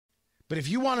But if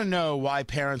you want to know why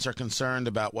parents are concerned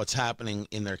about what's happening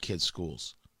in their kids'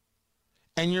 schools,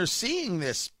 and you're seeing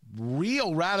this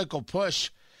real radical push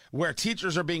where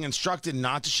teachers are being instructed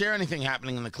not to share anything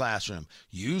happening in the classroom,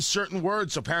 use certain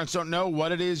words so parents don't know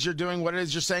what it is you're doing, what it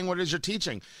is you're saying, what it is you're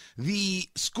teaching. The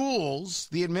schools,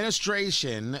 the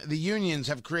administration, the unions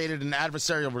have created an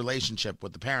adversarial relationship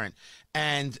with the parent,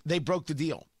 and they broke the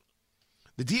deal.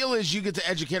 The deal is you get to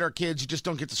educate our kids, you just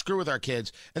don't get to screw with our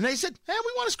kids. And they said, hey,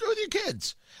 we want to screw with your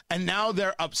kids. And now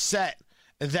they're upset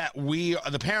that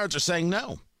the parents are saying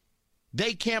no.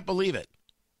 They can't believe it.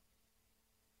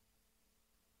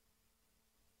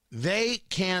 They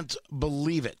can't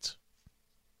believe it.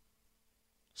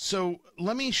 So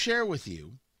let me share with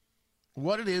you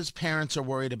what it is parents are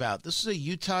worried about. This is a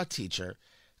Utah teacher,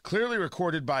 clearly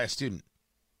recorded by a student.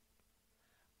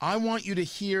 I want you to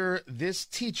hear this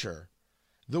teacher,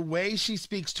 the way she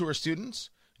speaks to her students,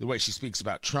 the way she speaks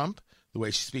about Trump, the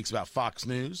way she speaks about Fox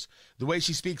News, the way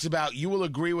she speaks about you will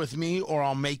agree with me or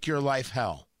I'll make your life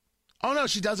hell. Oh, no,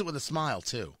 she does it with a smile,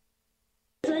 too.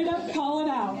 Straight up call it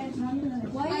out.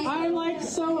 I'm like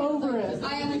so over it.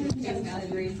 I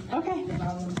agree. Okay.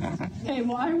 Okay,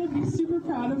 well, I would be super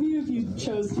proud of you if you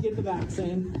chose to get the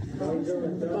vaccine.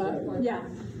 But, yeah.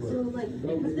 So, like,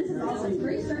 this is awesome.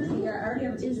 Great start to the year. I already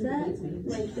have, is that,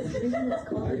 like, the reason it's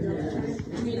called the Delta test?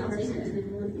 I mean, are you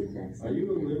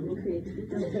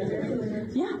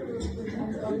Yeah.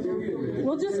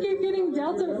 We'll just keep getting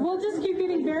Delta, we'll just keep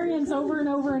getting variants over and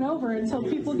over and over until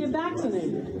people get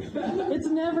vaccinated. It's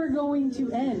never going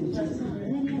to end.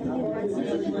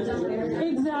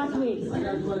 Exactly.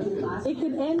 It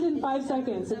could end in 5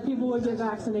 seconds if people would get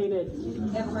vaccinated.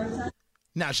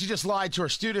 Now, she just lied to her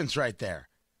students right there.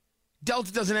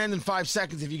 Delta doesn't end in 5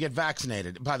 seconds if you get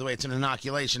vaccinated. By the way, it's an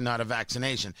inoculation, not a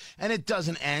vaccination. And it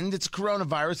doesn't end. It's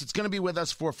coronavirus. It's going to be with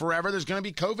us for forever. There's going to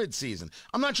be COVID season.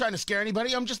 I'm not trying to scare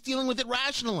anybody. I'm just dealing with it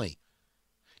rationally.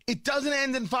 It doesn't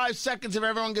end in 5 seconds if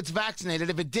everyone gets vaccinated.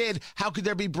 If it did, how could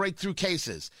there be breakthrough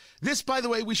cases? This, by the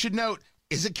way, we should note,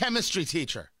 is a chemistry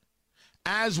teacher,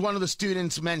 as one of the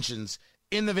students mentions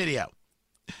in the video.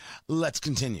 Let's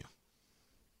continue.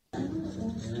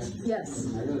 Yes.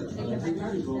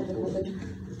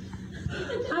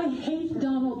 I hate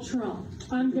Donald Trump.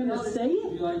 I'm going to say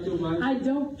it. I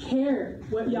don't care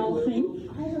what y'all think.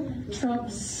 Trump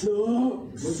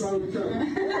sucks.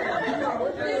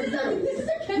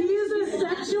 He is a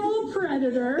sexual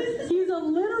predator. He's a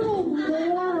literal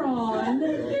moron. Go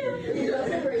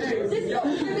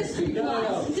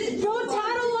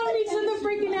tattle on me to the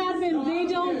freaking admin. They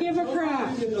don't give a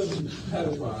crap.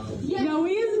 No,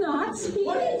 he is not.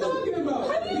 What are you talking about?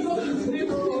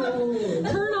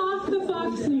 Turn off the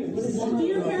Fox News. Do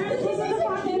your parents listen to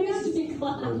Fox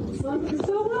News?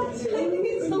 So what?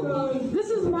 This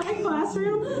is my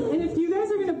classroom, and if you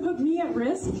guys are going to put me at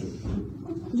risk,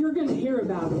 you're going to hear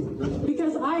about it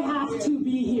because I have to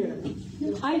be here.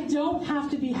 I don't have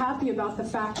to be happy about the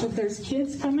fact that there's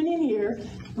kids coming in here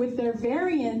with their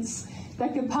variants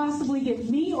that could possibly get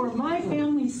me or my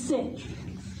family sick.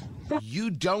 You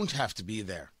don't have to be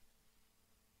there,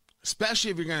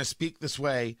 especially if you're going to speak this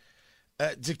way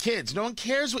to kids. No one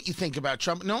cares what you think about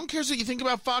Trump. No one cares what you think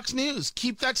about Fox News.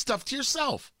 Keep that stuff to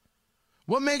yourself.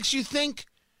 What makes you think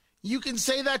you can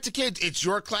say that to kids? It's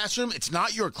your classroom. It's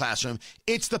not your classroom.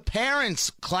 It's the parents'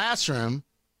 classroom.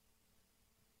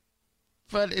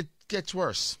 But it gets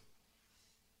worse.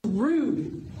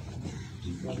 Rude.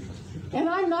 And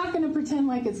I'm not going to pretend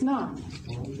like it's not.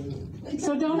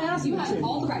 So don't ask me to.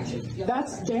 All the right.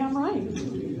 That's damn right.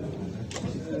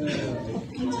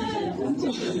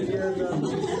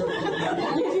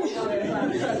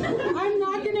 I'm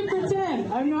not going to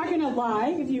pretend. I'm not going to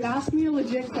lie. If you ask me a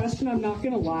legit question, I'm not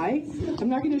going to lie. I'm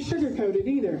not going to sugarcoat it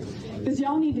either. Because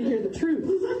y'all need to hear the truth.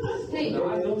 Hey, I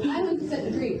 100%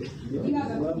 agree. You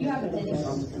have an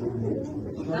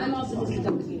issue. I'm also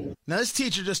disappointed. Now, this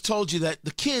teacher just told you that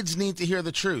the kids need to hear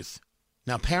the truth.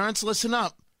 Now, parents, listen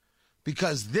up,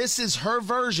 because this is her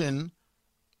version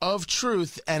of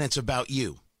truth, and it's about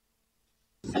you.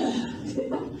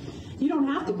 You don't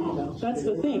have to be, though. That's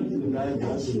the thing.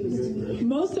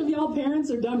 Most of y'all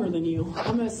parents are dumber than you.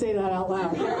 I'm going to say that out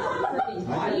loud.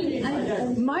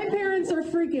 My parents are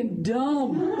freaking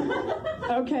dumb.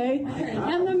 Okay?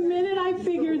 And the minute I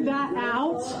figured that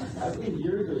out,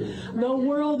 the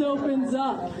world opens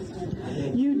up.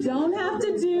 You don't have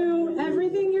to do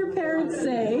everything your parents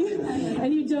say,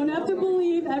 and you don't have to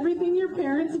believe everything your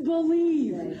parents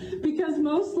believe, because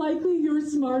most likely you're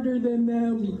smarter than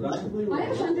them. I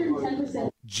have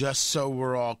 110%. Just so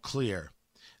we're all clear,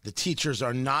 The teachers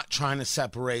are not trying to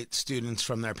separate students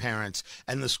from their parents,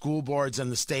 and the school boards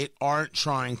and the state aren't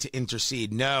trying to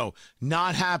intercede. No,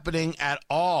 not happening at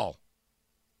all.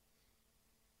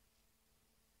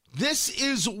 This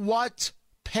is what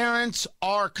parents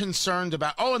are concerned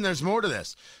about. Oh, and there's more to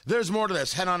this. There's more to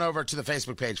this. Head on over to the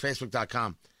Facebook page,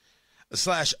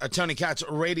 facebook.com/Tony Katz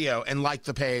Radio, and like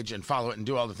the page and follow it and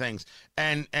do all the things.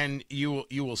 And you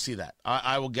will see that.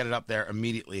 I will get it up there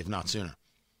immediately, if not sooner.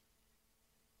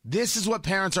 This is what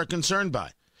parents are concerned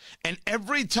by. And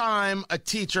every time a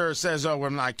teacher says, oh,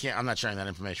 I'm not sharing that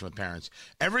information with parents.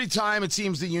 Every time it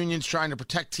seems the union's trying to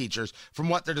protect teachers from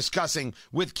what they're discussing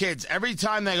with kids. Every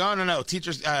time they go, oh, no,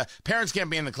 teachers, parents can't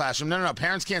be in the classroom. No,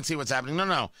 parents can't see what's happening.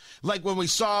 No. Like when we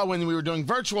saw when we were doing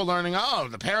virtual learning, oh,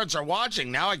 the parents are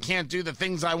watching. Now I can't do the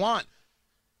things I want.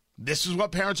 This is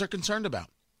what parents are concerned about.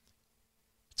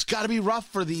 It's got to be rough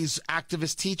for these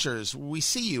activist teachers. We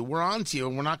see you. We're on to you,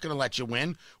 and we're not going to let you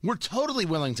win. We're totally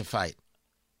willing to fight.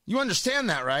 You understand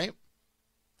that, right?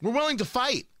 We're willing to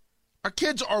fight. Our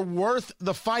kids are worth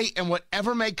the fight and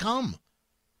whatever may come.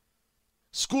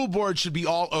 School boards should be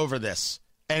all over this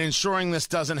and ensuring this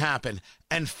doesn't happen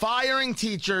and firing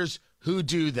teachers who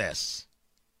do this.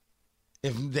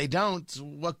 If they don't,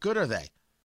 what good are they?